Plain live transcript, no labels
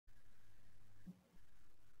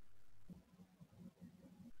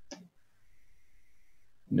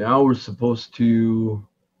Now we're supposed to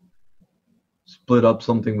split up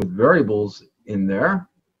something with variables in there.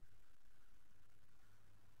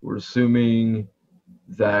 We're assuming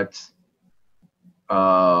that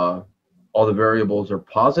all the variables are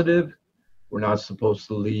positive. We're not supposed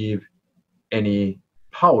to leave any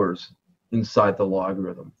powers inside the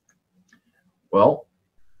logarithm. Well,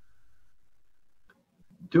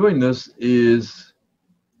 doing this is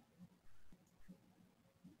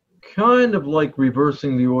kind of like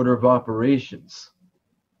reversing the order of operations.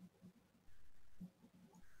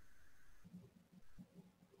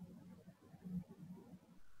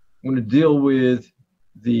 I'm going to deal with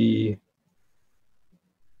the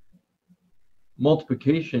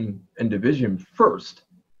multiplication and division first,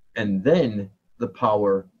 and then the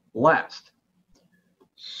power last.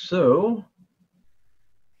 So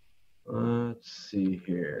let's see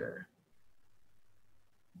here.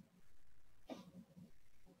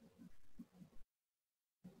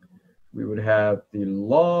 We would have the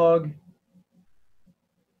log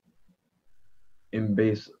in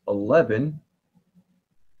base 11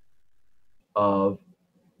 of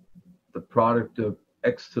the product of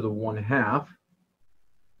x to the 1/2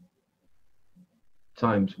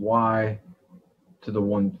 times y to the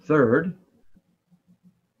 1/3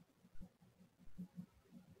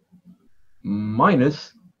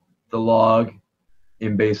 minus the log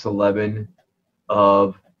in base 11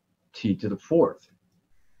 of t to the 4th.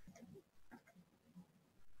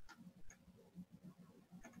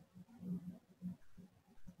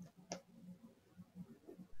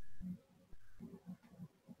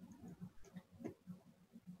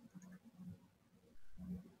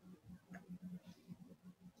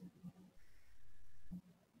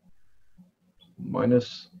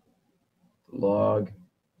 Minus the log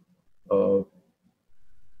of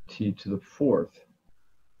t to the 4th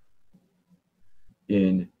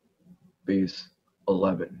in base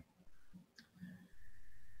 11.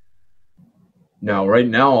 Now, right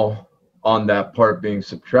now, on that part being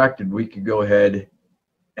subtracted, we could go ahead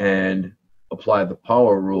and apply the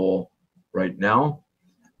power rule right now.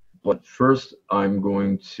 But first, I'm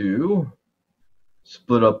going to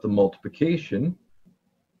split up the multiplication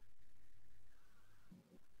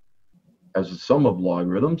as a sum of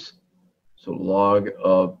logarithms. So log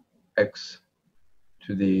of x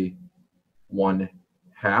to the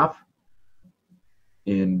 1/2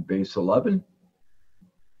 in base 11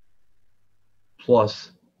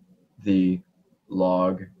 plus the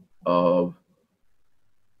log of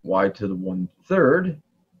y to the 1/3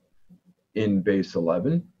 in base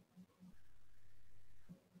 11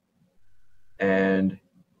 and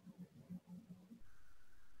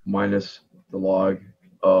minus the log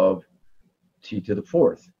of t to the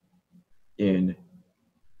 4th in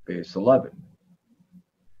base 11.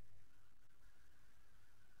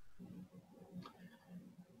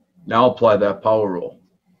 Now apply that power rule.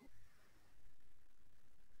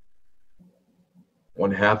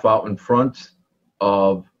 1/2 out in front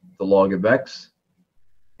of the log of x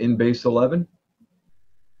in base 11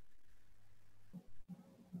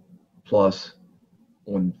 plus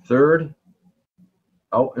 1/3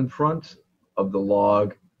 out in front of the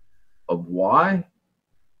log of y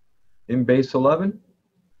in base 11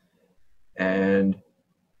 and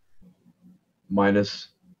minus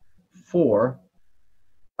 4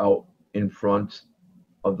 out in front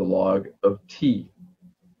of the log of t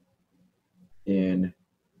in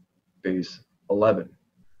base 11.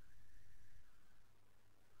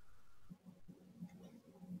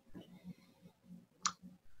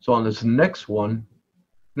 So on this next one,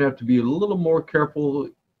 I'm going to have to be a little more careful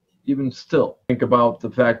even still. Think about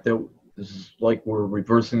the fact that this is like we're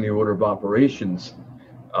reversing the order of operations.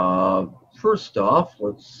 First off,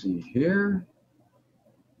 let's see here.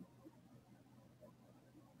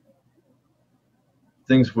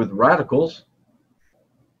 Things with radicals,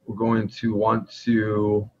 we're going to want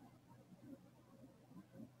to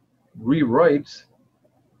rewrite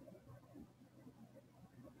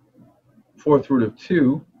 4th root of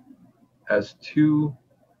 2 as 2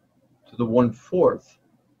 to the 1/4.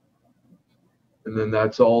 And then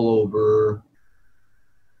that's all over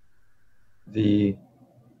the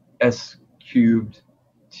s cubed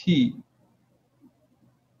t.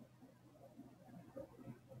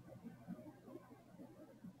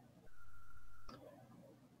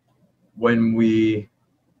 When we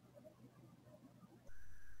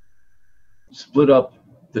split up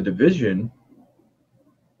the division,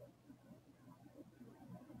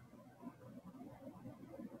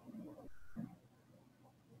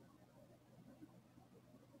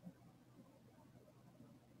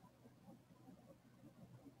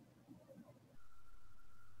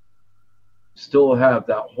 still have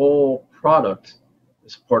that whole product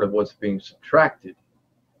is part of what's being subtracted.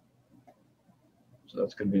 So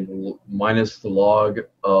that's going to be minus the log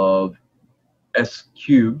of s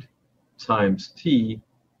cubed times t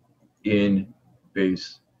in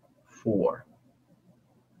base 4.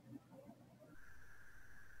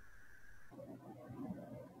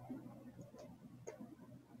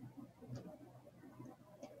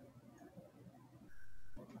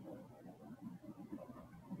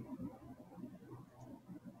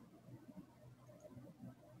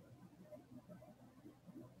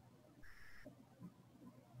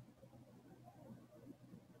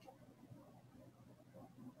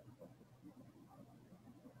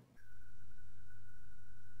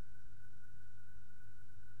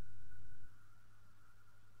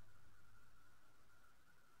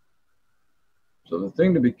 So the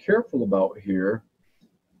thing to be careful about here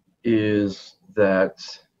is that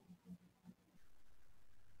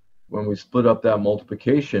when we split up that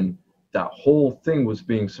multiplication, that whole thing was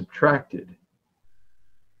being subtracted.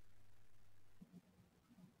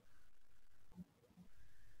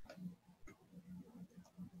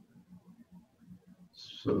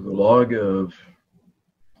 So the log of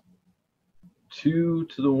 2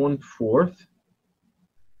 to the 1/4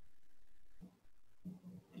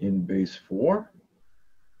 in base 4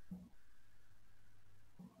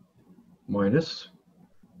 minus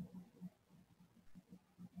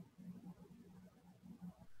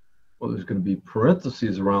there's going to be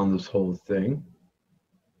parentheses around this whole thing.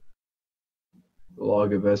 The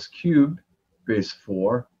log of s cubed base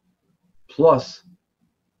 4 plus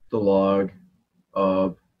the log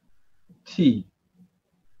of t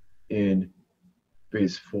in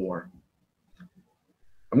base 4.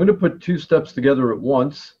 I'm going to put two steps together at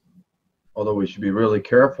once, although we should be really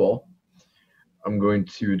careful. I'm going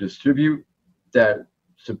to distribute that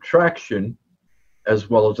subtraction as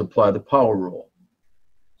well as apply the power rule.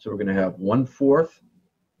 So we're going to have 1/4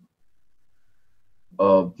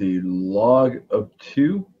 of the log of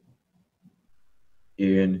 2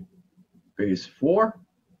 in base 4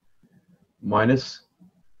 minus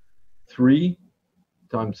 3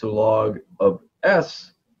 times the log of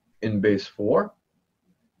s in base 4.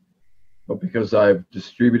 But because I've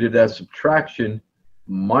distributed that subtraction,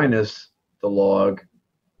 minus the log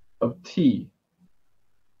of t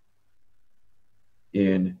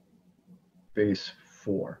in base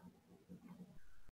 4.